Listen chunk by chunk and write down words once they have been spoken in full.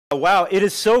Wow, it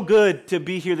is so good to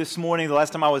be here this morning. The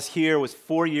last time I was here was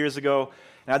 4 years ago,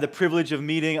 and I had the privilege of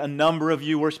meeting a number of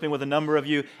you, worshiping with a number of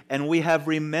you, and we have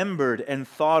remembered and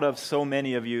thought of so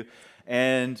many of you.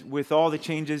 And with all the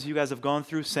changes you guys have gone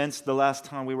through since the last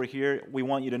time we were here, we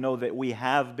want you to know that we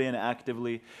have been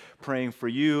actively praying for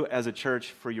you as a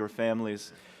church, for your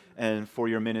families, and for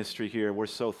your ministry here. We're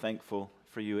so thankful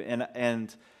for you.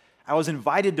 And I was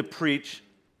invited to preach,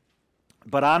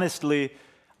 but honestly,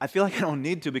 I feel like I don't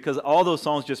need to because all those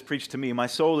songs just preach to me. My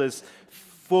soul is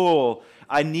full.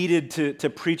 I needed to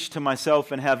preach to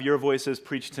myself and have your voices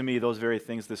preach to me those very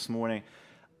things this morning.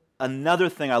 Another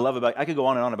thing I love about, I could go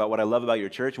on and on about what I love about your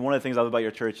church. One of the things I love about your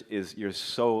church is you're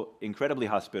so incredibly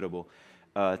hospitable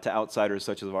to outsiders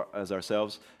such as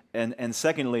ourselves. And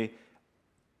secondly,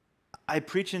 I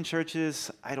preach in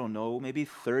churches, I don't know, maybe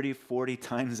 30, 40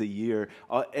 times a year.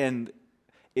 And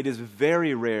it is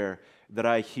very rare that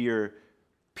I hear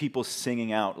people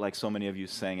singing out like so many of you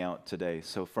sang out today.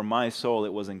 So for my soul,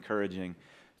 it was encouraging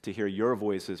to hear your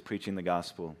voices preaching the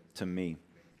gospel to me.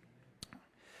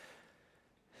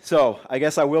 So I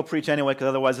guess I will preach anyway, because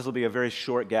otherwise this will be a very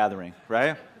short gathering,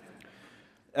 right?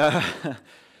 On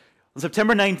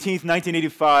September 19th,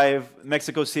 1985,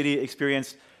 Mexico City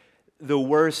experienced the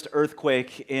worst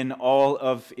earthquake in all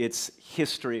of its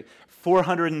history.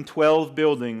 412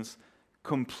 buildings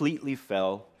completely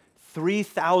fell.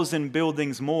 3,000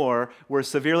 buildings more were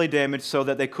severely damaged so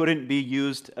that they couldn't be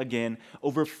used again.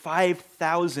 Over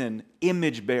 5,000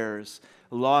 image bearers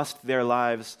lost their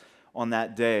lives on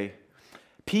that day.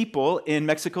 People in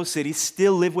Mexico City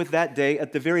still live with that day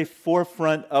at the very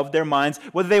forefront of their minds.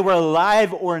 Whether they were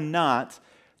alive or not,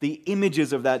 the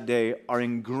images of that day are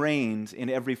ingrained in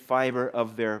every fiber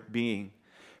of their being.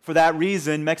 For that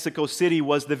reason, Mexico City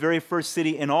was the very first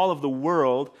city in all of the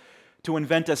world to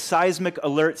invent a seismic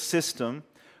alert system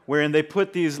wherein they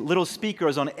put these little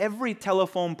speakers on every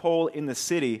telephone pole in the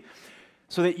city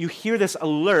so that you hear this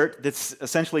alert that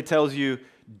essentially tells you,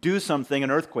 do something, an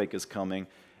earthquake is coming.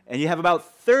 And you have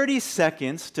about 30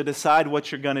 seconds to decide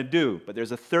what you're going to do. But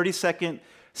there's a 30-second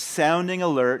sounding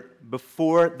alert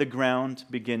before the ground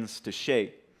begins to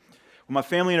shake. When my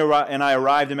family and I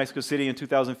arrived in Mexico City in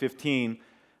 2015,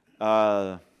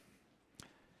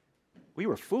 we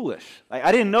were foolish.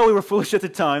 I didn't know we were foolish at the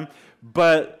time,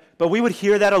 but we would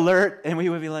hear that alert and we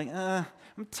would be like, I'm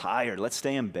tired, let's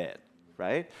stay in bed,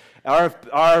 right? Our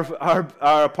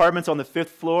apartment's on the 5th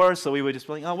floor, so we would just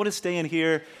be like, we'll just stay in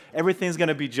here, everything's going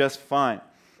to be just fine.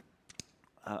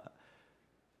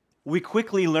 We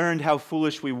quickly learned how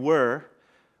foolish we were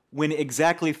when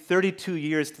exactly 32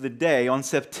 years to the day, on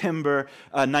September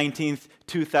 19th,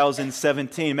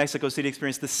 2017, Mexico City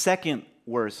experienced the second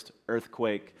worst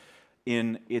earthquake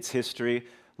in its history.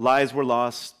 Lives were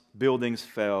lost, buildings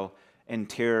fell, and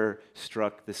terror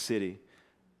struck the city.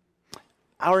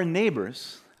 Our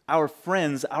neighbors, our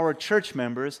friends, our church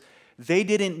members, they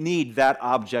didn't need that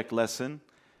object lesson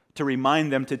to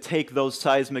remind them to take those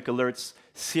seismic alerts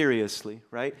seriously,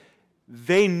 right?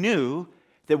 They knew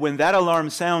that when that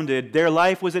alarm sounded, their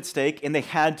life was at stake and they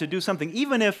had to do something,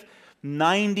 even if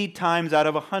 90 times out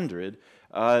of 100,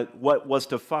 what was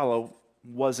to follow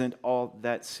wasn't all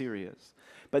that serious.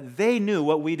 But they knew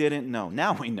what we didn't know.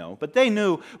 Now we know, but they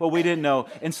knew what we didn't know.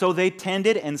 And so they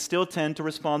tended and still tend to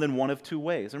respond in one of two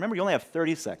ways. Remember, you only have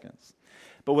 30 seconds.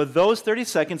 But with those 30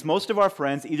 seconds, most of our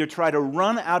friends either try to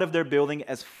run out of their building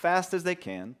as fast as they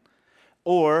can,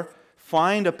 or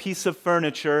find a piece of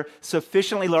furniture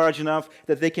sufficiently large enough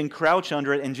that they can crouch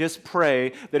under it and just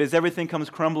pray that as everything comes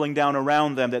crumbling down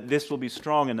around them, that this will be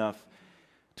strong enough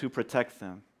to protect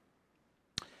them.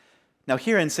 Now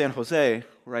here in San Jose,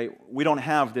 right, we don't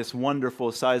have this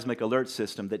wonderful seismic alert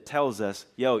system that tells us,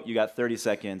 yo, you got 30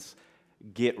 seconds,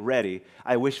 get ready.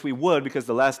 I wish we would, because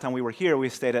the last time we were here, we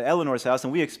stayed at Eleanor's house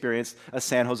and we experienced a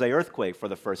San Jose earthquake for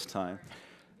the first time.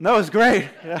 No, it was great.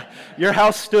 Yeah. Your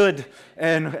house stood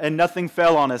and nothing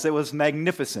fell on us. It was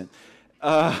magnificent.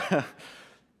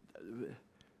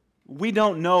 We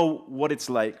don't know what it's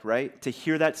like, right, to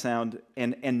hear that sound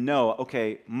and know,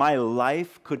 okay, my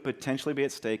life could potentially be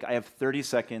at stake. I have 30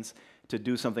 seconds to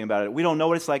do something about it. We don't know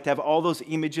what it's like to have all those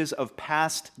images of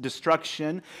past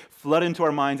destruction flood into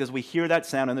our minds as we hear that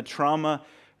sound and the trauma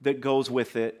that goes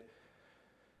with it.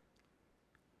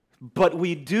 But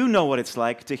we do know what it's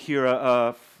like to hear,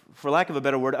 for lack of a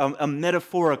better word, a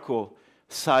metaphorical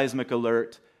seismic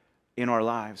alert in our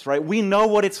lives, right? We know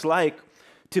what it's like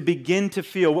to begin to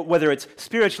feel, whether it's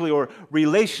spiritually or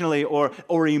relationally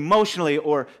or emotionally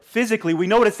or physically, we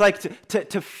know what it's like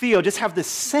to feel, just have the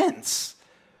sense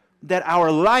that our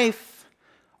life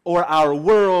or our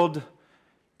world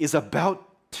is about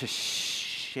to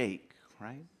shake,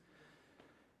 right?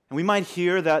 And we might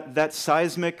hear that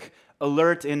seismic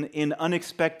alert in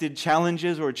unexpected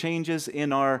challenges or changes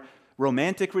in our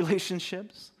romantic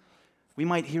relationships. We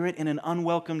might hear it in an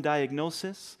unwelcome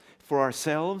diagnosis for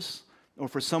ourselves or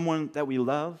for someone that we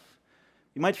love.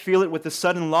 We might feel it with the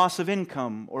sudden loss of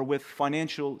income or with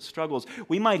financial struggles.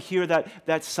 We might hear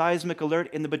that seismic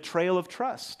alert in the betrayal of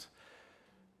trust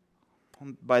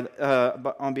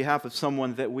on behalf of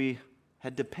someone that we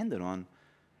had depended on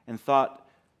and thought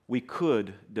we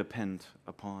could depend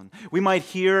upon. We might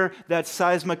hear that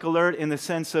seismic alert in the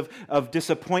sense of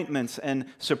disappointments and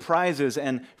surprises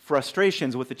and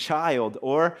frustrations with a child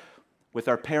or with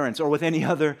our parents or with any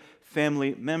other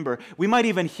family member. We might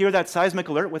even hear that seismic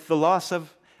alert with the loss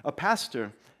of a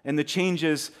pastor and the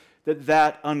changes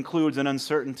that includes and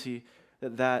uncertainty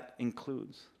that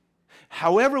includes.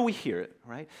 However we hear it,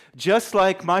 right? Just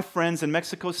like my friends in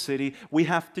Mexico City, we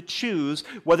have to choose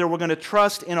whether we're going to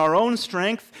trust in our own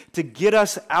strength to get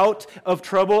us out of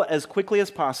trouble as quickly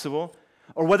as possible,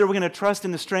 or whether we're going to trust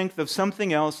in the strength of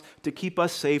something else to keep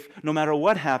us safe no matter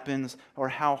what happens or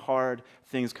how hard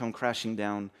things come crashing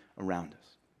down around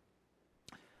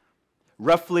us.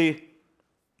 Roughly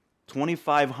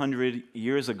 2,500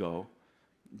 years ago,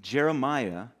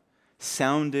 Jeremiah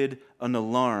sounded an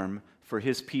alarm for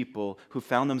his people who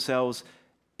found themselves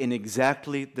in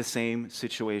exactly the same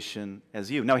situation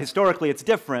as you. Now, historically, it's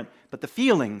different, but the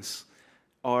feelings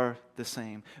are the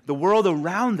same. The world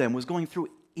around them was going through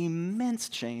immense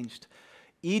change.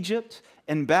 Egypt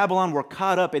and Babylon were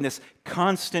caught up in this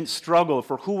constant struggle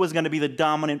for who was going to be the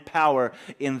dominant power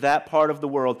in that part of the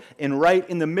world. And right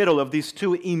in the middle of these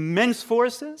two immense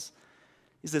forces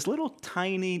is this little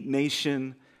tiny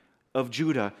nation of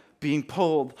Judah being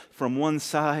pulled from one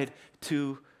side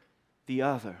to the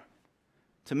other.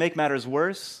 To make matters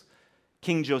worse,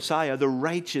 King Josiah, the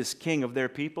righteous king of their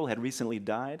people, had recently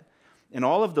died, and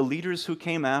all of the leaders who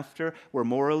came after were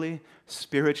morally,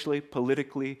 spiritually,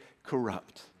 politically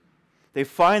corrupt. They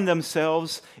find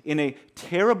themselves in a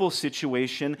terrible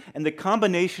situation, and the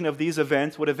combination of these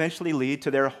events would eventually lead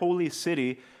to their holy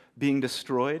city being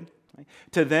destroyed, right?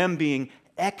 To them being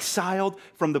exiled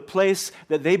from the place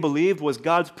that they believed was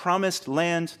God's promised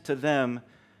land to them,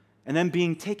 and then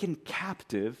being taken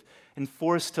captive and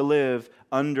forced to live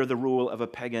under the rule of a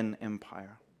pagan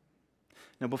empire.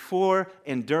 Now, before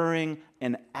and during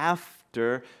and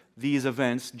after these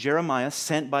events, Jeremiah,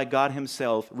 sent by God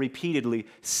himself, repeatedly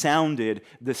sounded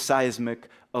the seismic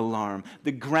alarm.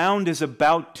 The ground is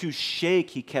about to shake,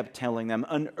 he kept telling them.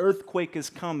 An earthquake is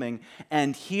coming,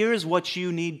 and here's what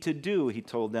you need to do, he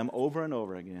told them over and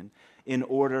over again, in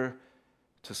order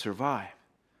to survive.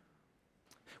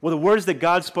 Well, the words that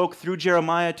God spoke through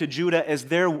Jeremiah to Judah as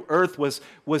their earth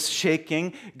was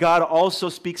shaking, God also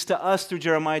speaks to us through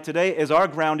Jeremiah today as our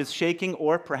ground is shaking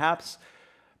or perhaps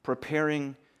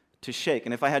preparing to shake.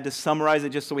 And if I had to summarize it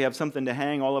just so we have something to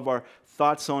hang all of our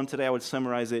thoughts on today, I would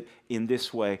summarize it in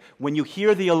this way. When you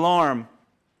hear the alarm,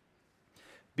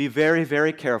 be very,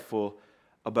 very careful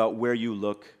about where you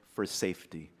look for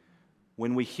safety.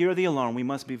 When we hear the alarm, we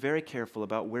must be very careful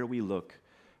about where we look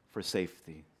for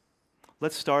safety.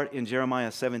 Let's start in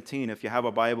Jeremiah 17. If you have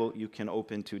a Bible, you can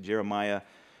open to Jeremiah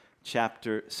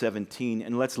chapter 17.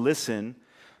 And let's listen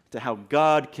to how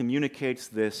God communicates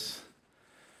this.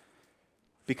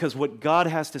 Because what God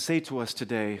has to say to us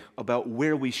today about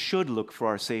where we should look for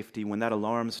our safety when that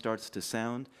alarm starts to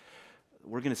sound,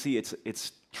 we're going to see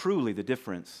it's truly the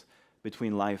difference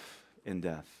between life and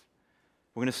death.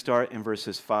 We're going to start in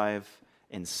verses 5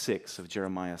 and 6 of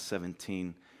Jeremiah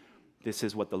 17. This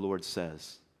is what the Lord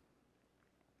says.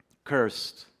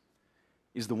 Cursed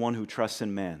is the one who trusts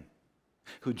in man,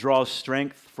 who draws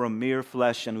strength from mere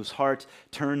flesh and whose heart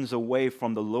turns away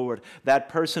from the Lord. That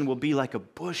person will be like a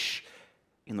bush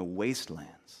in the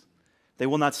wastelands. They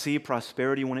will not see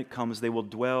prosperity when it comes. They will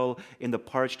dwell in the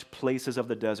parched places of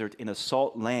the desert, in a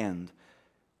salt land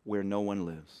where no one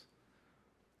lives.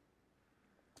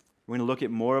 We're going to look at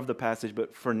more of the passage,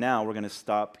 but for now, we're going to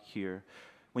stop here.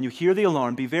 When you hear the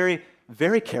alarm, be very,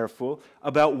 very careful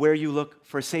about where you look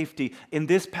for safety. In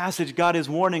this passage, God is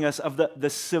warning us of the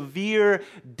severe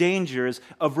dangers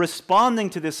of responding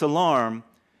to this alarm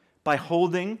by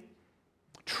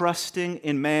trusting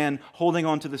in man, holding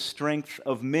on to the strength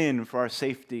of men for our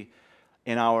safety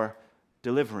and our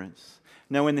deliverance.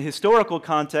 Now, in the historical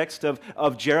context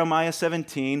of Jeremiah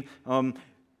 17,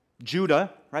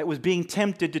 Judah, right, was being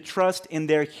tempted to trust in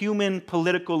their human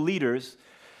political leaders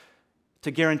to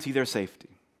guarantee their safety.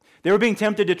 They were being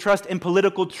tempted to trust in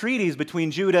political treaties between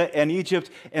Judah and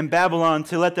Egypt and Babylon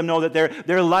to let them know that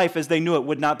their life as they knew it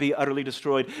would not be utterly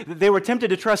destroyed. They were tempted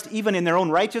to trust even in their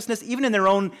own righteousness, even in their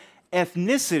own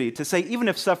ethnicity to say, even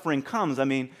if suffering comes, I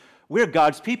mean, we're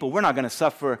God's people. We're not going to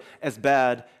suffer as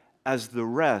bad as the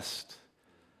rest.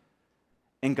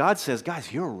 And God says,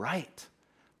 guys, you're right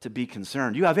to be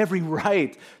concerned. You have every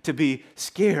right to be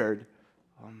scared.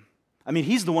 I mean,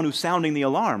 he's the one who's sounding the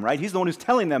alarm, right? He's the one who's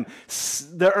telling them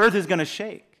the earth is going to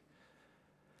shake.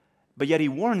 But yet he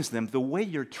warns them, the way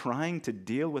you're trying to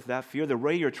deal with that fear, the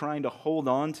way you're trying to hold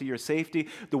on to your safety,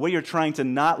 the way you're trying to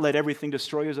not let everything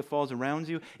destroy you as it falls around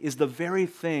you, is the very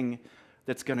thing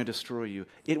that's going to destroy you.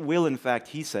 It will, in fact,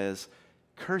 he says,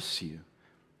 curse you.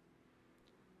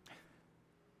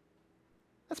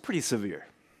 That's pretty severe.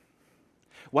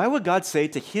 Why would God say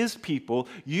to his people,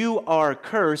 you are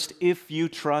cursed if you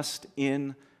trust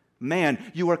in man?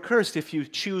 You are cursed if you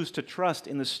choose to trust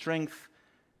in the strength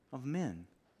of men.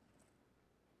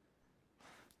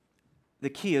 The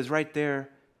key is right there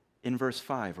in verse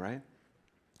 5, right?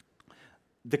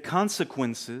 The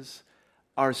consequences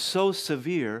are so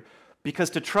severe because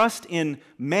to trust in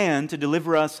man to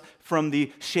deliver us from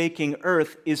the shaking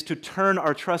earth is to turn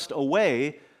our trust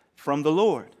away from the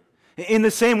Lord. In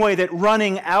the same way that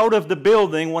running out of the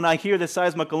building when I hear the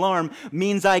seismic alarm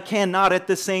means I cannot at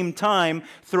the same time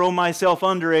throw myself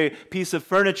under a piece of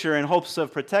furniture in hopes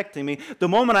of protecting me. The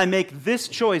moment I make this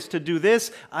choice to do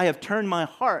this, I have turned my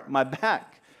heart, my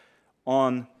back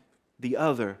on the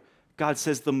other. God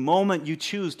says the moment you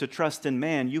choose to trust in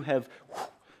man, you have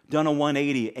done a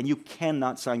 180 and you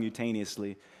cannot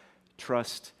simultaneously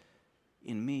trust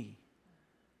in me.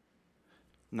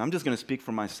 Now, I'm just going to speak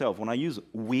for myself. When I use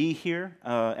we here,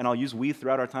 and I'll use we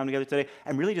throughout our time together today,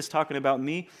 I'm really just talking about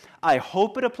me. I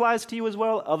hope it applies to you as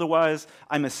well. Otherwise,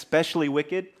 I'm especially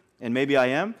wicked, and maybe I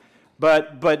am.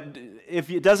 But if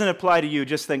it doesn't apply to you,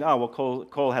 just think, oh, well,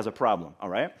 Cole has a problem, all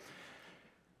right?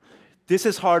 This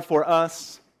is hard for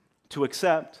us to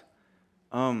accept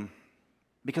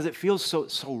because it feels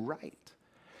so right.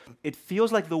 It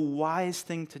feels like the wise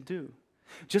thing to do.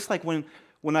 Just like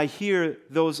when I hear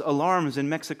those alarms in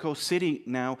Mexico City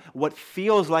now, what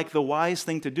feels like the wise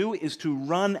thing to do is to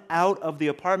run out of the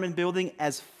apartment building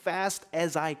as fast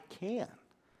as I can.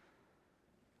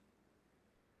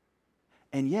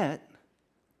 And yet,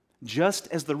 just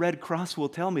as the Red Cross will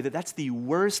tell me that that's the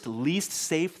worst, least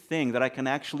safe thing that I can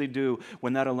actually do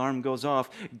when that alarm goes off,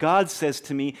 God says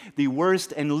to me, the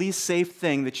worst and least safe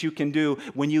thing that you can do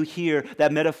when you hear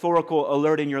that metaphorical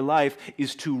alert in your life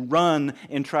is to run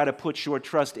and try to put your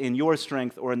trust in your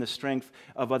strength or in the strength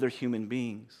of other human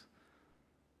beings.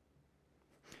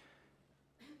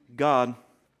 God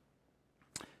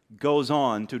goes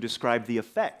on to describe the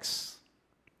effects.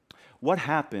 What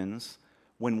happens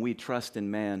when we trust in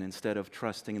man instead of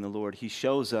trusting in the Lord? He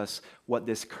shows us what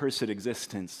this cursed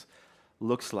existence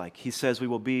looks like. He says we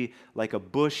will be like a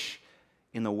bush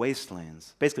in the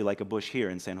wastelands, basically like a bush here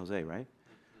in San Jose, right?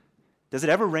 Does it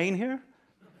ever rain here?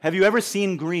 Have you ever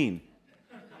seen green?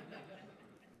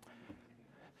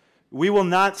 We will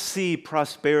not see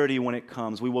prosperity when it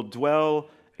comes. We will dwell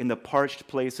in the parched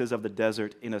places of the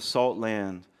desert in a salt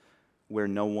land where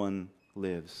no one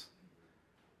lives.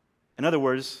 In other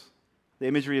words, the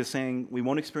imagery is saying we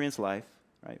won't experience life,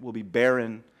 right? We'll be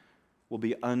barren, we'll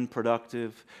be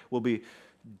unproductive, we'll be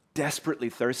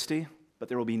desperately thirsty, but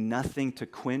there will be nothing to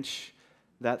quench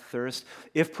that thirst.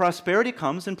 If prosperity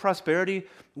comes, and prosperity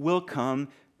will come,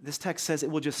 this text says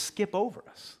it will just skip over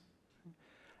us.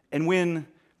 And when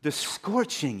the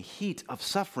scorching heat of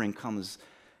suffering comes,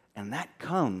 and that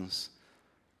comes,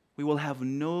 we will have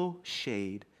no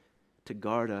shade to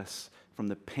guard us from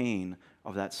the pain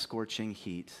of that scorching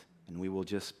heat. And we will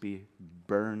just be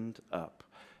burned up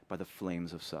by the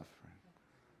flames of suffering.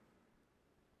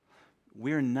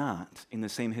 We're not in the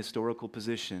same historical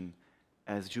position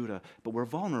as Judah, but we're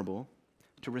vulnerable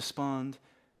to respond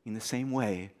in the same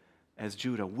way as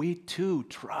Judah. We too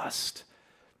trust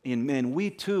in men. We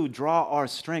too draw our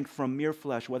strength from mere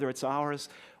flesh, whether it's ours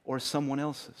or someone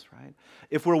else's, right?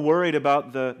 If we're worried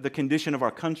about the condition of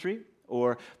our country,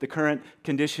 or the current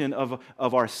condition of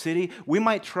our city, we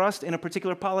might trust in a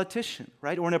particular politician,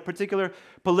 right? Or in a particular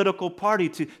political party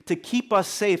to keep us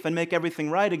safe and make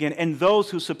everything right again. And those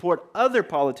who support other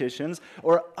politicians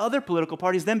or other political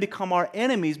parties then become our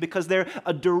enemies because they're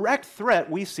a direct threat,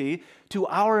 we see, to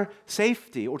our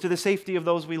safety or to the safety of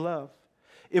those we love.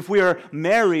 If we are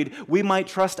married, we might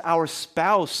trust our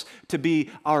spouse to be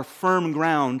our firm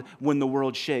ground when the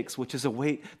world shakes, which is a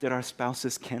weight that our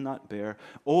spouses cannot bear.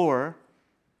 Or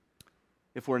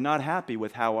if we're not happy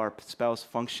with how our spouse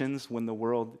functions when the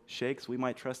world shakes, we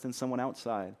might trust in someone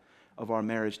outside of our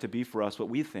marriage to be for us what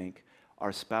we think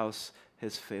our spouse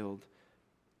has failed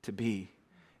to be.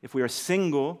 If we are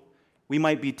single, we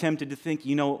might be tempted to think,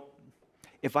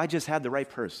 if I just had the right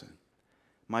person,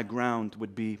 my ground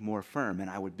would be more firm and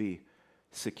I would be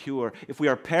secure. If we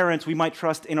are parents, we might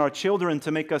trust in our children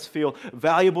to make us feel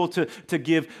valuable, to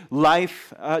give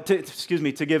life,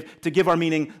 to give our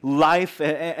meaning life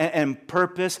and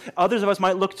purpose. Others of us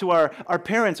might look to our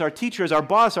parents, our teachers, our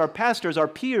boss, our pastors, our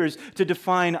peers to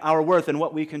define our worth and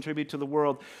what we contribute to the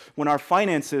world. When our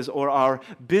finances or our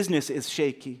business is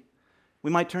shaky, we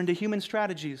might turn to human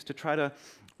strategies to try to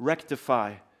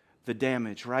rectify the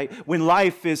damage, right? When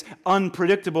life is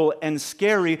unpredictable and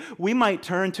scary, we might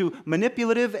turn to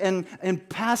manipulative and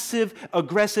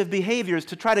passive-aggressive behaviors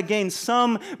to try to gain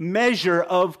some measure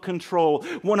of control.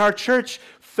 When our church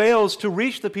fails to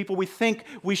reach the people we think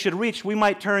we should reach, we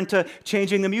might turn to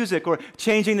changing the music or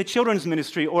changing the children's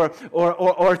ministry or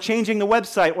changing the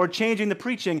website or changing the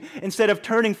preaching instead of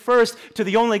turning first to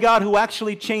the only God who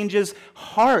actually changes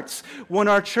hearts. When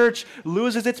our church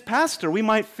loses its pastor, we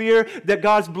might fear that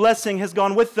God's blessing has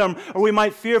gone with them, or we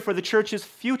might fear for the church's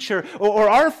future, or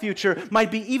our future might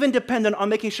be even dependent on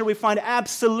making sure we find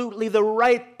absolutely the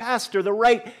right pastor, the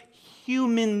right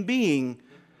human being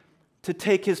to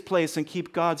take his place and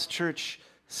keep God's church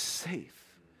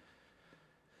safe.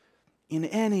 In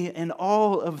any and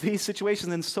all of these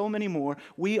situations and so many more,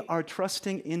 we are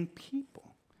trusting in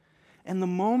people. And the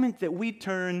moment that we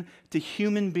turn to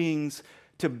human beings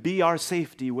to be our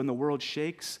safety when the world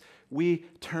shakes, we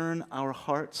turn our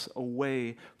hearts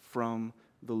away from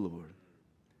the Lord.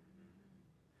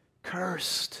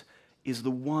 Cursed is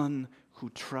the one who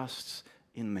trusts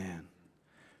in man.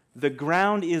 The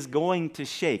ground is going to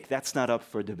shake. That's not up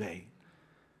for debate.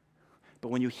 But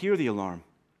when you hear the alarm,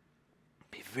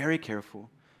 be very careful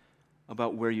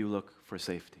about where you look for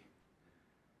safety.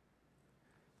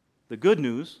 The good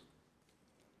news,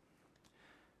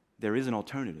 there is an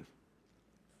alternative.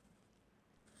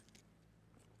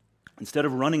 Instead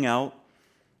of running out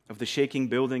of the shaking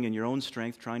building in your own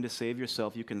strength, trying to save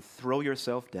yourself, you can throw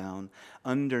yourself down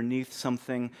underneath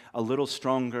something a little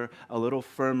stronger, a little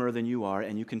firmer than you are,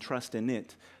 and you can trust in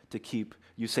it to keep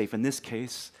you safe. In this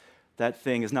case, that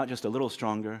thing is not just a little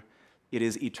stronger, it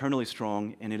is eternally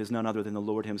strong, and it is none other than the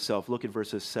Lord himself. Look at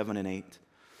verses 7 and 8.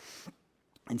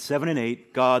 In 7 and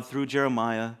 8, God, through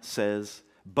Jeremiah, says,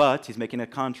 but, he's making a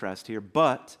contrast here,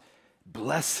 but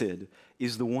blessed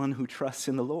is the one who trusts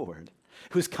in the Lord,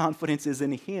 whose confidence is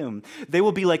in him. They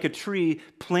will be like a tree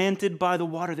planted by the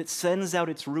water that sends out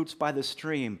its roots by the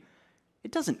stream.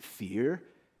 It doesn't fear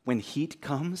when heat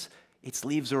comes. Its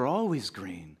leaves are always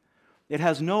green. It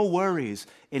has no worries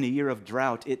in a year of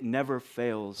drought. It never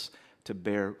fails to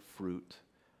bear fruit.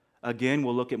 Again,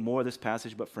 we'll look at more of this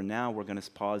passage, but for now, we're going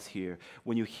to pause here.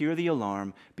 When you hear the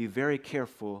alarm, be very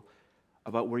careful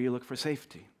about where you look for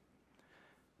safety.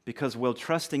 Because while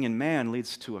trusting in man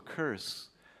leads to a curse,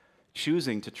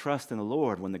 choosing to trust in the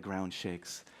Lord when the ground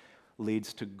shakes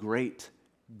leads to great,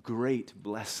 great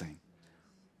blessing.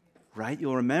 Right?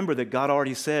 You'll remember that God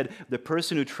already said the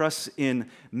person who trusts in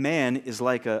man is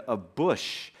like a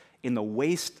bush in the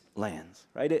wastelands,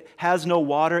 right? It has no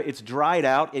water, it's dried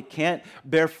out, it can't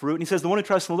bear fruit. And he says the one who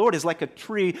trusts in the Lord is like a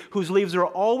tree whose leaves are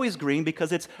always green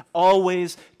because it's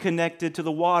always connected to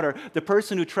the water. The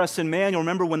person who trusts in man, you'll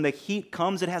remember when the heat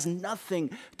comes, it has nothing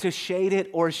to shade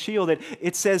it or shield it.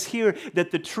 It says here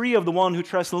that the tree of the one who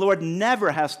trusts in the Lord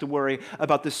never has to worry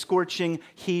about the scorching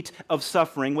heat of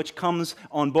suffering, which comes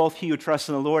on both he who trusts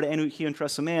in the Lord and he who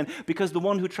trusts in man, because the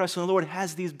one who trusts in the Lord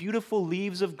has these beautiful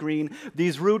leaves of green,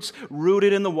 these roots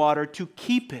rooted in the water to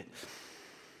keep it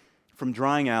from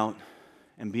drying out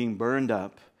and being burned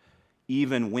up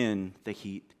even when the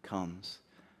heat comes.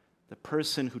 The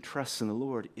person who trusts in the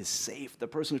Lord is safe. The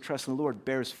person who trusts in the Lord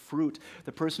bears fruit.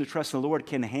 The person who trusts in the Lord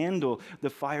can handle the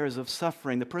fires of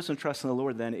suffering. The person who trusts in the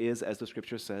Lord then is, as the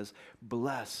scripture says,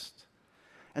 blessed.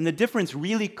 And the difference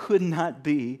really could not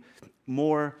be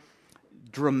more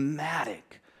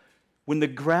dramatic. When the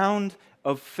ground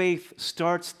of faith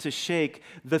starts to shake,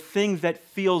 the thing that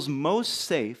feels most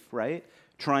safe, right?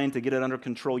 Trying to get it under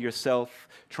control yourself,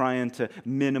 trying to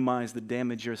minimize the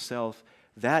damage yourself,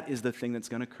 that is the thing that's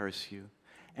going to curse you.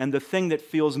 And the thing that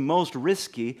feels most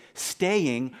risky,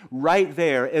 staying right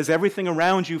there as everything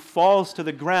around you falls to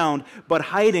the ground, but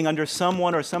hiding under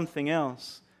someone or something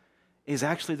else, is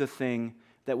actually the thing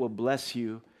that will bless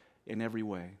you in every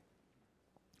way.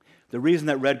 The reason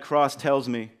that Red Cross tells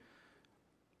me,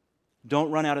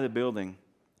 don't run out of the building,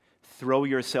 throw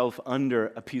yourself under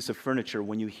a piece of furniture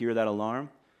when you hear that alarm,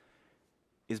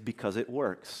 is because it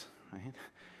works. Right?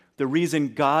 The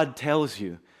reason God tells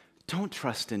you, don't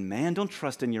trust in man, don't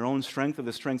trust in your own strength or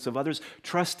the strengths of others,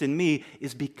 trust in me,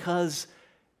 is because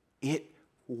it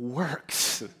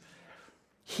works.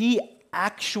 He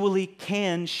actually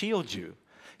can shield you.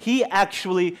 He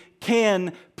actually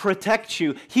can protect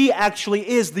you. He actually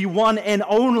is the one and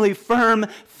only firm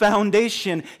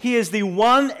foundation. He is the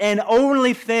one and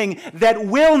only thing that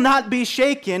will not be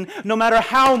shaken no matter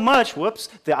how much, whoops,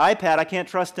 the iPad, I can't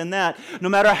trust in that. No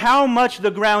matter how much the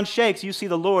ground shakes, you see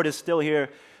the Lord is still here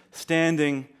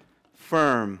standing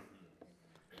firm.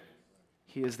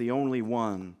 He is the only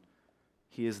one.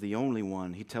 He is the only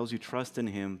one. He tells you trust in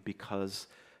Him because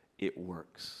it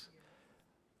works.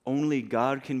 Only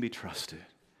God can be trusted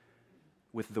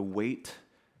with the weight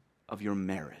of your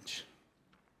marriage.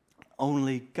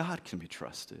 Only God can be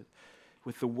trusted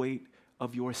with the weight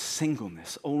of your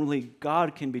singleness. Only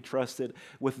God can be trusted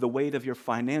with the weight of your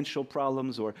financial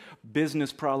problems or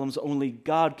business problems. Only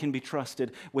God can be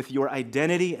trusted with your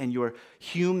identity and your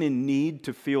human need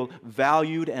to feel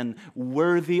valued and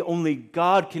worthy. Only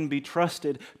God can be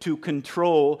trusted to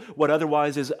control what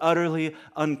otherwise is utterly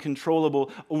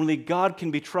uncontrollable. Only God can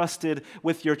be trusted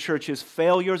with your church's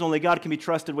failures. Only God can be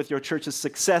trusted with your church's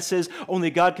successes.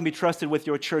 Only God can be trusted with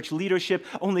your church leadership.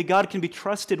 Only God can be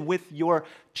trusted with your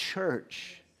church.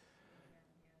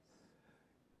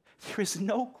 There is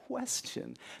no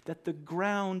question that the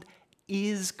ground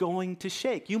is going to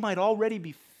shake. You might already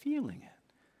be feeling it.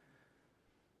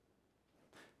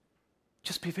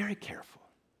 Just be very careful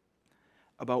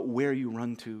about where you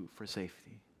run to for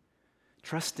safety.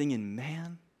 Trusting in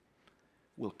man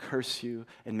will curse you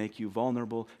and make you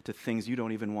vulnerable to things you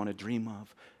don't even want to dream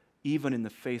of. Even in the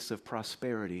face of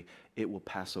prosperity, it will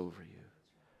pass over you.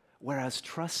 Whereas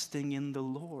trusting in the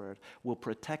Lord will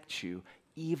protect you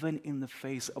even in the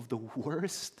face of the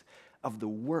worst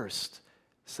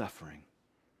suffering.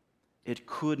 It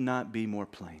could not be more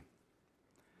plain.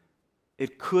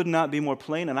 It could not be more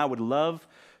plain, and I would love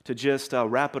to just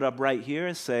wrap it up right here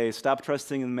and say, stop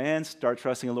trusting in man, start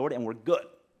trusting in the Lord, and we're good.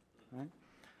 Right?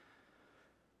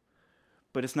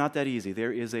 But it's not that easy.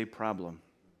 There is a problem.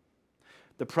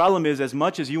 The problem is, as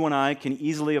much as you and I can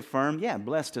easily affirm, yeah,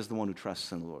 blessed is the one who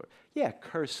trusts in the Lord. Yeah,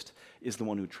 cursed is the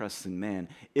one who trusts in man.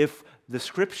 If the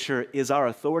Scripture is our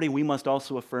authority, we must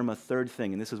also affirm a third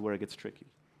thing, and this is where it gets tricky.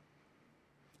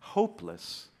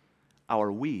 Hopeless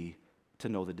are we to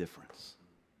know the difference.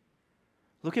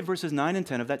 Look at verses 9 and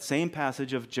 10 of that same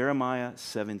passage of Jeremiah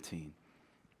 17.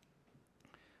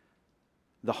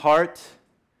 The heart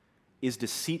is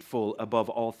deceitful above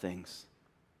all things.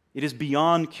 It is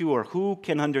beyond cure. Who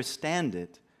can understand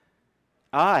it?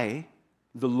 I,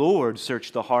 the Lord,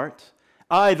 search the heart.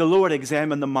 I, the Lord,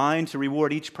 examine the mind to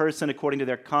reward each person according to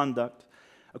their conduct,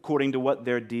 according to what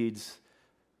their deeds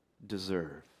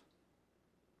deserve.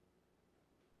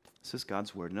 This is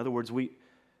God's word. In other words, we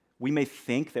may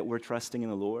think that we're trusting in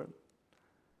the Lord,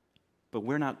 but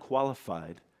we're not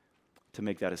qualified to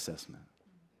make that assessment.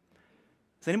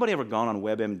 Has anybody ever gone on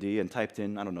WebMD and typed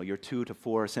in, your 2 to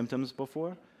 4 symptoms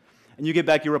before? And you get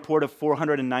back your report of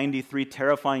 493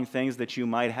 terrifying things that you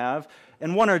might have,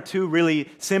 and 1 or 2 really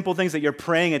simple things that you're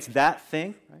praying it's that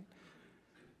thing, right?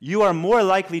 You are more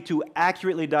likely to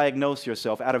accurately diagnose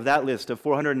yourself out of that list of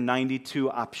 492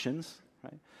 options,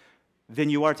 right, than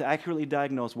you are to accurately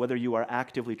diagnose whether you are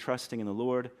actively trusting in the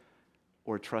Lord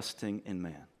or trusting in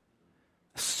man.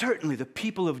 Certainly the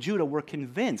people of Judah were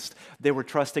convinced they were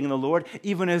trusting in the Lord,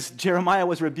 even as Jeremiah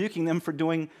was rebuking them for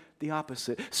doing the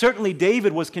opposite. Certainly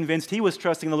David was convinced he was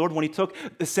trusting in the Lord when he took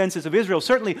the census of Israel.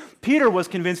 Certainly Peter was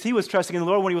convinced he was trusting in the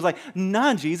Lord when he was like,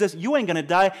 nah, Jesus, you ain't going to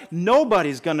die.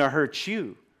 Nobody's going to hurt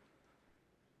you.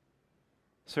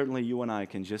 Certainly you and I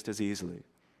can just as easily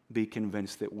be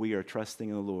convinced that we are trusting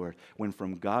in the Lord when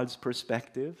from God's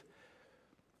perspective,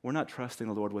 we're not trusting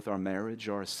the Lord with our marriage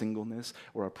or our singleness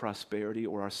or our prosperity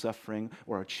or our suffering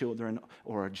or our children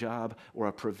or our job or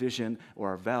our provision or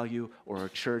our value or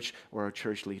our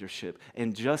church leadership.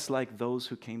 And just like those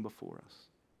who came before us,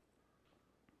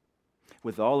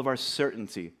 with all of our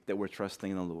certainty that we're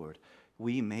trusting in the Lord,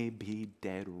 we may be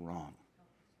dead wrong.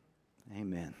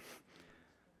 Amen.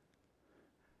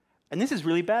 And this is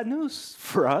really bad news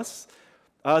for us.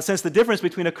 Since the difference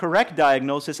between a correct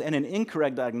diagnosis and an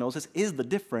incorrect diagnosis is the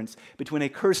difference between a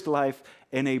cursed life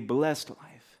and a blessed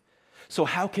life. So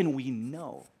how can we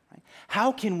know? Right?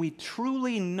 How can we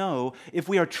truly know if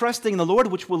we are trusting in the Lord,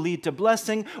 which will lead to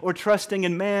blessing, or trusting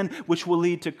in man, which will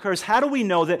lead to curse? How do we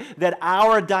know that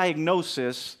our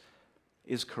diagnosis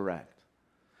is correct?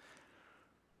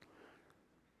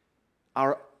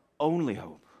 Our only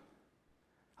hope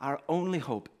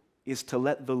is to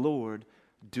let the Lord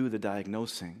do the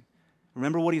diagnosing.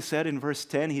 Remember what he said in verse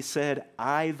 10? He said,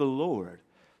 I, the Lord,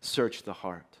 search the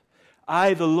heart.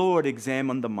 I, the Lord,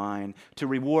 examine the mind to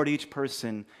reward each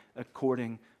person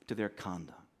according to their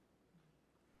conduct.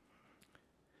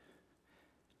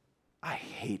 I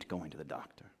hate going to the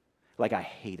doctor. Like, I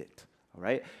hate it, all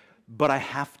right? But I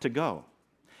have to go.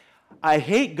 I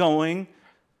hate going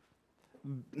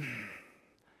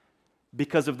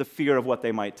because of the fear of what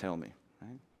they might tell me.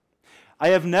 Right? I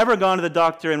have never gone to the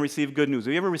doctor and received good news.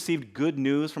 Have you ever received good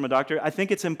news from a doctor? I think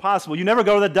it's impossible. You never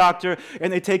go to the doctor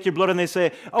and they take your blood and they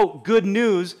say, oh, good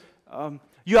news,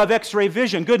 you have x-ray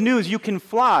vision. Good news, you can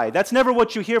fly. That's never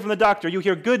what you hear from the doctor. You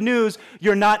hear good news,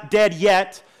 you're not dead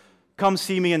yet. Come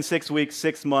see me in 6 weeks,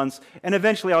 6 months, and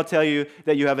eventually I'll tell you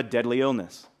that you have a deadly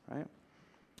illness. Right?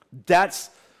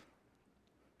 That's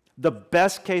the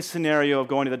best case scenario of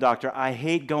going to the doctor. I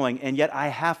hate going, and yet I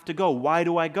have to go. Why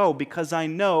do I go? Because I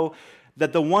know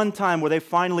that the one time where they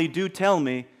finally do tell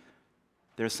me,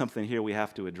 there's something here we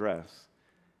have to address.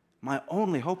 My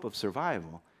only hope of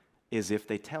survival is if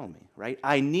they tell me, right?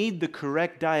 I need the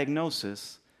correct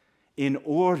diagnosis in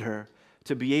order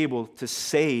to be able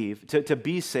to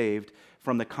be saved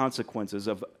from the consequences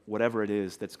of whatever it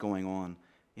is that's going on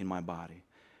in my body.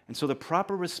 And so the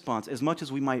proper response, as much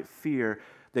as we might fear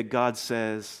that God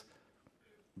says,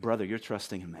 brother, you're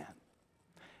trusting in man.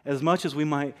 As much as we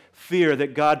might fear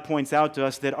that God points out to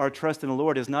us that our trust in the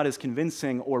Lord is not as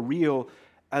convincing or real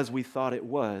as we thought it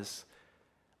was,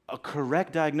 a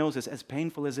correct diagnosis, as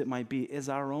painful as it might be, is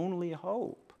our only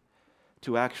hope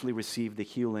to actually receive the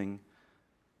healing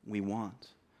we want.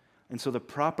 And so the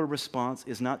proper response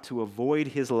is not to avoid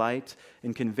his light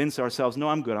and convince ourselves, no,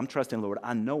 I'm good, I'm trusting the Lord,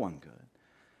 I know I'm good.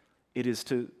 It is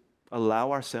to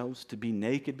allow ourselves to be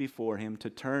naked before him, to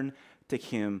turn to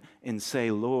him and say,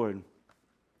 Lord,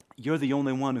 you're the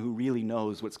only one who really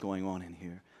knows what's going on in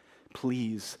here.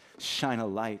 Please shine a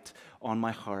light on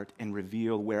my heart and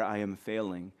reveal where I am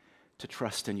failing to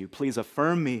trust in you. Please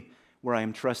affirm me where I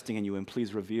am trusting in you, and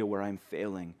please reveal where I am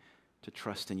failing to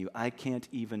trust in you. I can't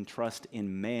even trust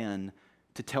in man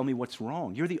to tell me what's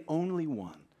wrong. You're the only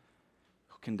one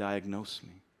who can diagnose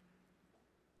me.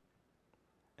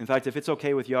 In fact, if it's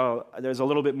okay with y'all, there's a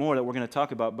little bit more that we're going to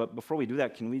talk about, but before we do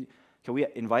that, can we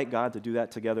invite God to do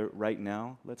that together right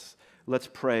now? Let's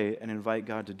pray and invite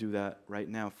God to do that right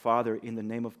now. Father, in the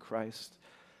name of Christ,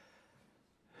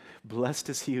 blessed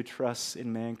is he who trusts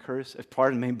in man.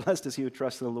 Blessed is he who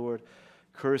trusts in the Lord.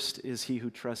 Cursed is he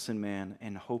who trusts in man,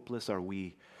 and hopeless are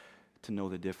we to know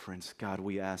the difference. God,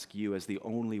 we ask you as the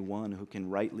only one who can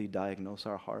rightly diagnose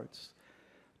our hearts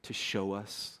to show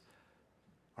us,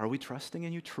 are we trusting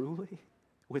in you truly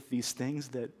with these things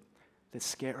that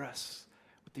scare us,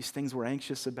 with these things we're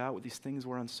anxious about, with these things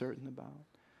we're uncertain about?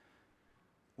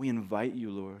 We invite you,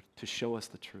 Lord, to show us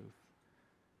the truth.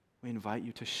 We invite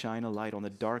you to shine a light on the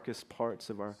darkest parts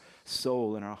of our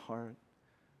soul and our heart.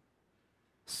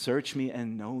 Search me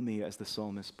and know me, as the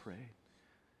psalmist prayed.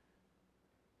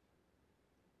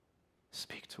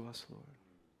 Speak to us, Lord.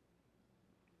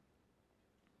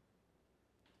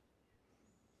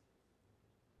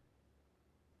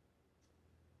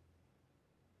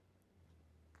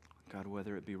 God,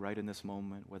 whether it be right in this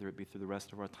moment, whether it be through the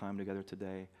rest of our time together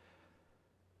today,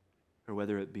 or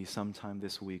whether it be sometime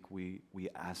this week, we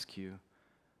ask you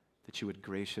that you would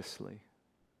graciously,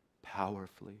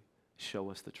 powerfully show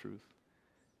us the truth.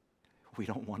 We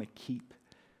don't want to keep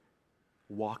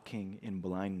walking in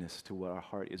blindness to what our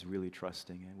heart is really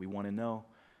trusting in. We want to know,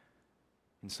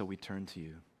 and so we turn to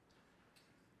you.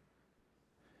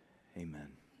 Amen.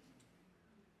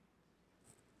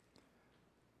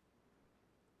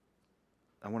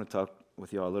 I want to talk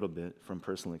with you all a little bit from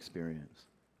personal experience.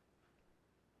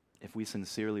 If we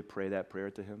sincerely pray that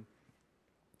prayer to him,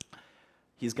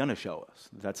 he's going to show us.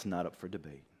 That's not up for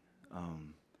debate.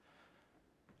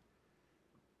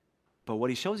 But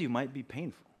what he shows you might be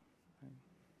painful. Right?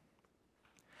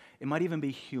 It might even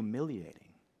be humiliating.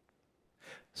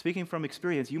 Speaking from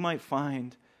experience, you might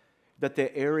find that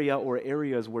the area or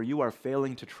areas where you are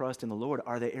failing to trust in the Lord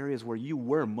are the areas where you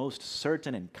were most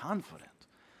certain and confident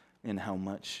in how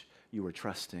much you were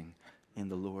trusting in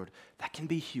the Lord. That can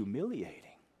be humiliating.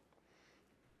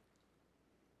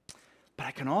 But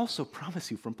I can also promise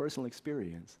you from personal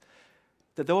experience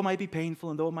that though it might be painful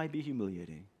and though it might be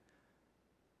humiliating,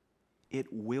 it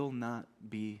will not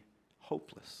be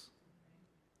hopeless.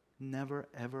 Never,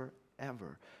 ever,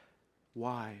 ever.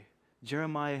 Why?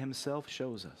 Jeremiah himself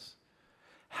shows us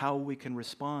how we can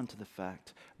respond to the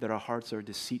fact that our hearts are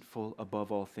deceitful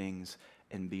above all things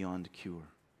and beyond cure.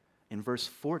 In verse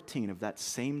 14 of that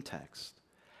same text,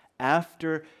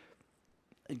 after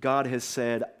God has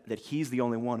said that he's the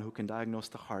only one who can diagnose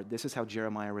the heart, this is how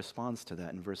Jeremiah responds to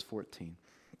that in verse 14.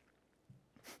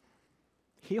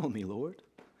 Heal me, Lord,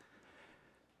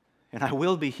 and I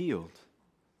will be healed.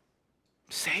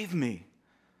 Save me,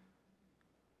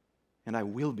 and I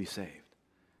will be saved.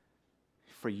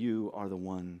 for you are the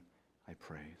one I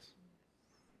praise.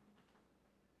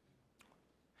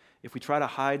 If we try to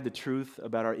hide the truth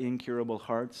about our incurable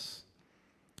hearts,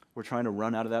 we're trying to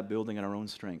run out of that building in our own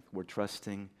strength. We're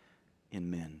trusting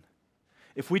in men.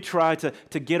 If we try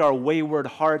to get our wayward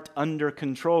heart under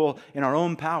control in our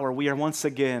own power, we are once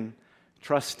again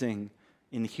trusting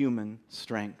in human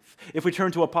strength. If we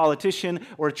turn to a politician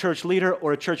or a church leader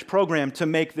or a church program to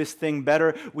make this thing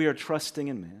better, we are trusting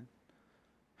in man.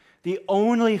 The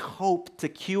only hope to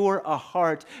cure a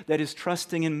heart that is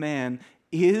trusting in man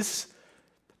is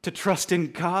to trust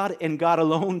in God and God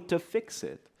alone to fix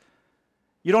it.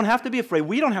 You don't have to be afraid.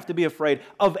 We don't have to be afraid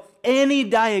of any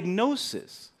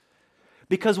diagnosis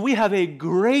because we have a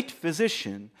great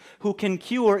physician who can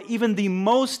cure even the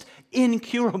most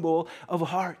incurable of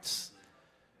hearts.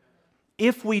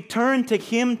 If we turn to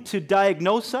Him to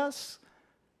diagnose us,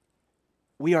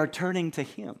 we are turning to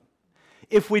Him.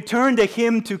 If we turn to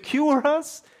Him to cure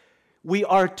us, we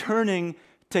are turning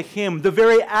to Him. The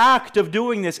very act of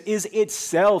doing this is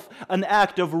itself an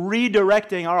act of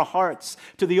redirecting our hearts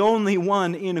to the only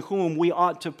one in whom we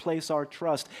ought to place our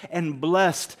trust. And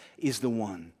blessed is the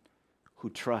one who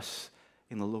trusts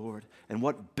in the Lord. And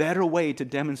what better way to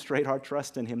demonstrate our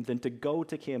trust in Him than to go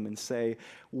to Him and say,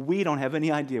 we don't have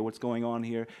any idea what's going on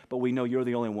here, but we know You're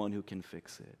the only one who can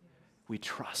fix it. We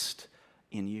trust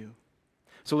in You.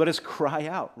 So let us cry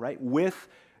out, right, with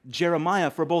Jeremiah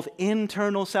for both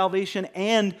internal salvation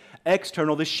and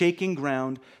external, the shaking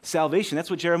ground salvation. That's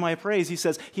what Jeremiah prays. He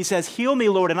says, heal me,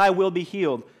 Lord, and I will be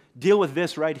healed. Deal with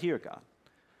this right here, God.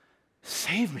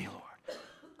 Save me, Lord,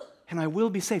 and I will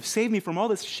be saved. Save me from all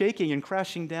this shaking and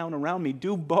crashing down around me.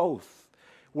 Do both.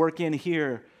 Work in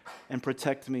here and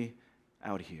protect me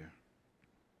out here.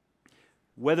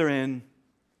 Whether in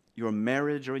your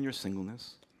marriage or in your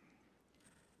singleness,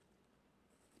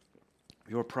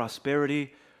 your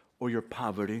prosperity or your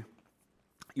poverty,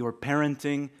 your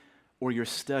parenting or your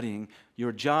studying,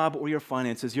 your job or your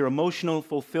finances, your emotional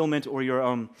fulfillment or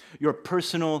your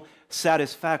personal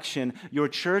satisfaction, your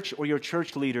church or your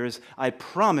church leaders, I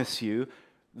promise you,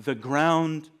 the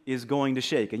ground is going to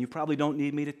shake. And you probably don't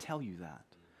need me to tell you that.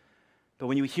 But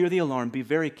when you hear the alarm, be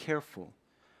very careful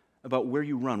about where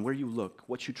you run, where you look,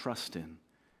 what you trust in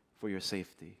for your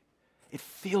safety. It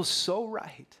feels so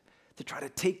right to try to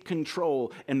take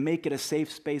control and make it a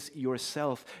safe space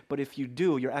yourself. But if you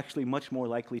do, you're actually much more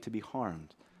likely to be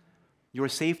harmed. Your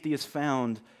safety is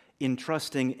found in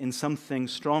trusting in something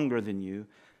stronger than you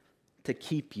to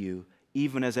keep you,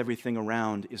 even as everything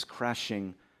around is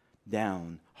crashing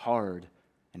down, hard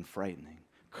and frightening.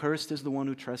 Cursed is the one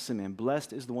who trusts in man.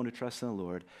 Blessed is the one who trusts in the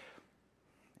Lord.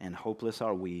 And hopeless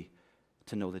are we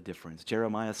to know the difference.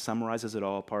 Jeremiah summarizes it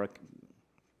all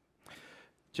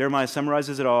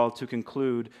to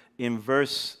conclude in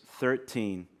verse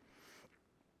 13.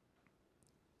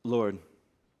 Lord,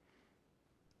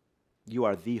 You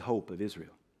are the hope of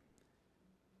Israel.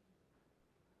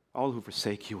 All who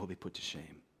forsake You will be put to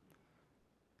shame.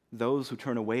 Those who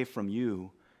turn away from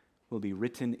You will be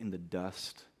written in the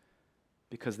dust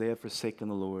because they have forsaken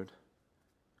the Lord,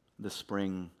 the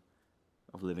spring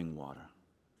of living water.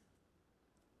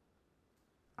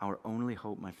 Our only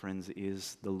hope, my friends,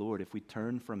 is the Lord. If we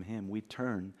turn from Him, we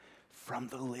turn from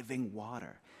the living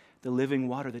water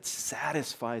that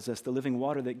satisfies us, the living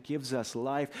water that gives us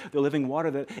life, the living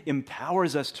water that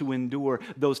empowers us to endure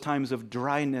those times of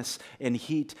dryness and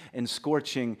heat and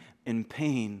scorching and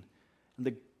pain. And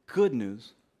the good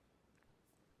news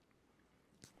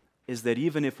is that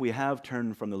even if we have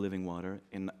turned from the living water,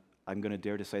 and I'm going to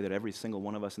dare to say that every single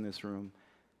one of us in this room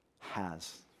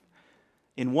has,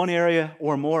 in one area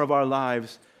or more of our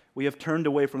lives, we have turned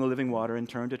away from the living water and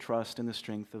turned to trust in the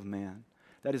strength of man.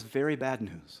 That is very bad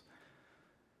news.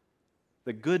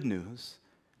 The good news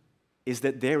is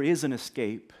that there is an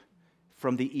escape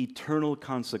from the eternal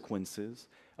consequences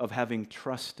of having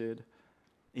trusted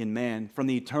in man, from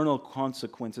the eternal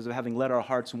consequences of having let our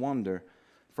hearts wander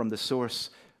from the source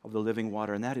of the living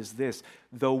water. And that is this: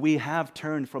 though we have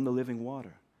turned from the living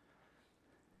water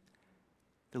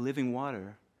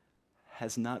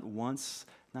has not once,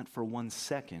 not for 1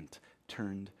 second,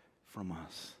 turned from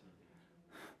us.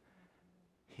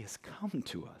 He has come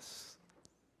to us.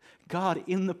 God,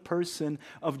 in the person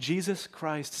of Jesus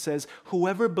Christ, says,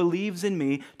 whoever believes in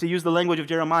me, to use the language of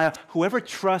Jeremiah, whoever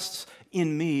trusts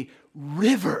in me,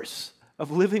 rivers of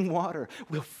living water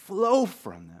will flow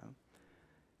from them.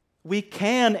 We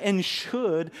can and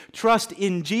should trust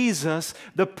in Jesus,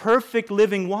 the perfect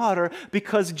living water,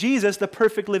 because Jesus, the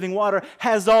perfect living water,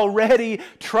 has already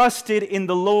trusted in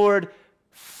the Lord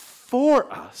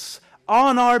for us,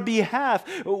 on our behalf.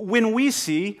 When we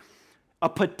see a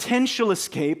potential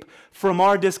escape from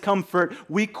our discomfort,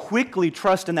 we quickly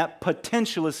trust in that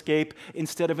potential escape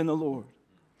instead of in the Lord.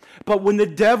 But when the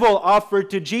devil offered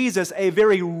to Jesus a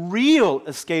very real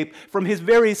escape from his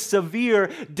very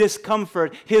severe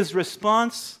discomfort, his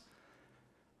response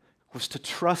was to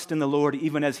trust in the Lord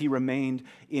even as he remained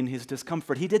in his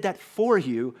discomfort. He did that for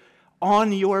you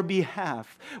on your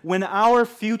behalf. When our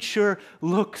future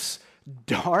looks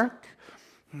dark,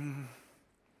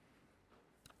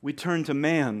 we turn to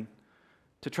man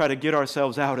to try to get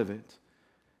ourselves out of it.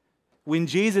 When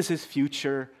Jesus'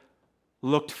 future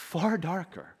looked far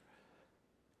darker,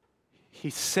 he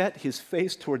set his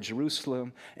face toward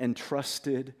Jerusalem and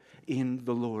trusted in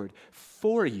the Lord.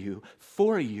 For you,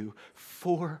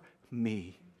 for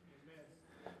me.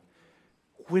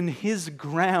 When his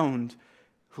ground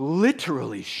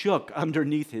literally shook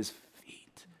underneath his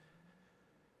feet,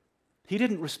 he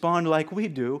didn't respond like we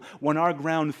do when our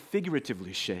ground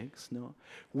figuratively shakes. No,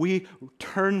 we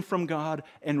turn from God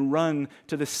and run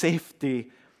to the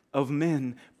safety of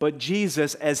men. But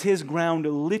Jesus, as his ground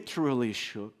literally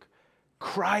shook,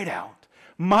 cried out,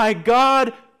 my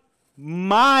God,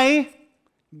 my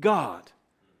God.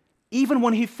 Even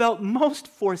when he felt most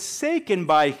forsaken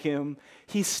by him,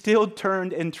 he still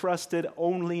turned and trusted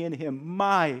only in him.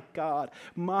 My God,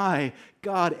 my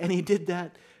God. And he did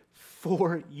that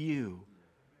for you.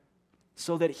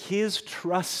 So that his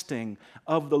trusting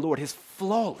of the Lord, his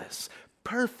flawless,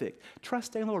 perfect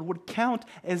trusting in the Lord would count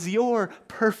as your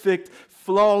perfect,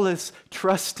 flawless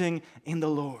trusting in the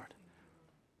Lord.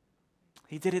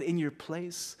 He did it in your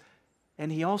place,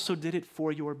 and he also did it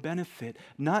for your benefit,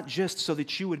 not just so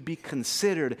that you would be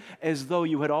considered as though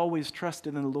you had always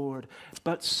trusted in the Lord,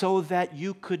 but so that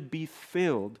you could be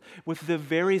filled with the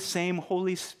very same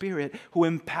Holy Spirit who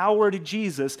empowered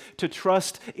Jesus to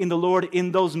trust in the Lord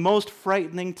in those most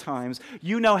frightening times.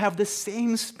 You now have the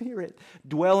same Spirit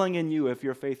dwelling in you if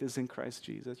your faith is in Christ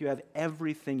Jesus. You have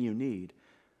everything you need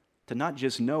to not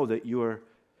just know that you are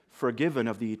forgiven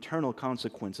of the eternal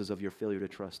consequences of your failure to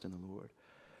trust in the Lord,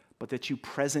 but that you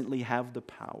presently have the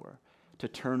power to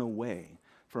turn away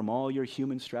from all your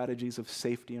human strategies of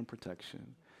safety and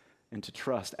protection and to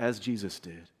trust, as Jesus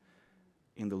did,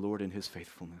 in the Lord and his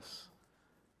faithfulness.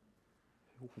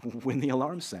 When the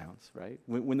alarm sounds, right?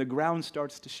 When the ground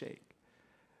starts to shake,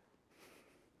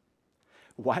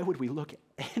 why would we look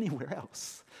anywhere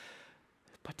else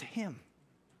but to him?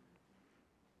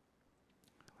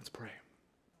 Let's pray.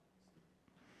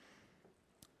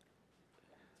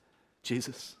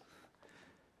 Jesus,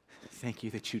 thank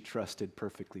you that you trusted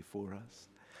perfectly for us.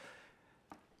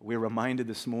 We're reminded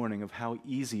this morning of how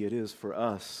easy it is for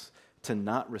us to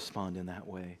not respond in that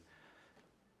way.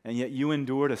 And yet you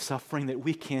endured a suffering that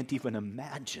we can't even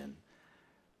imagine,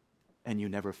 and you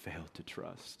never failed to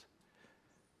trust.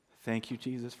 Thank you,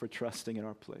 Jesus, for trusting in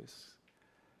our place.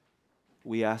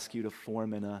 We ask you to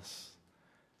form in us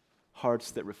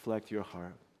hearts that reflect your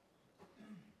heart.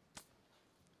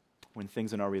 When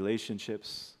things in our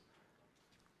relationships,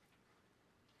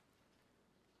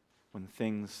 when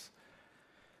things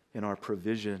in our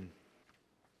provision,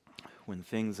 when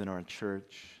things in our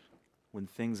church, when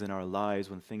things in our lives,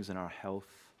 when things in our health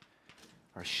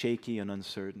are shaky and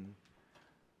uncertain,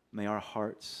 may our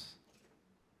hearts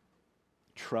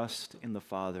trust in the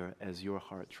Father as your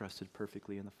heart trusted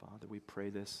perfectly in the Father. We pray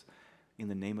this in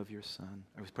the name of your Son.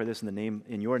 We pray this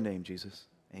in your name, Jesus.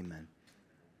 Amen.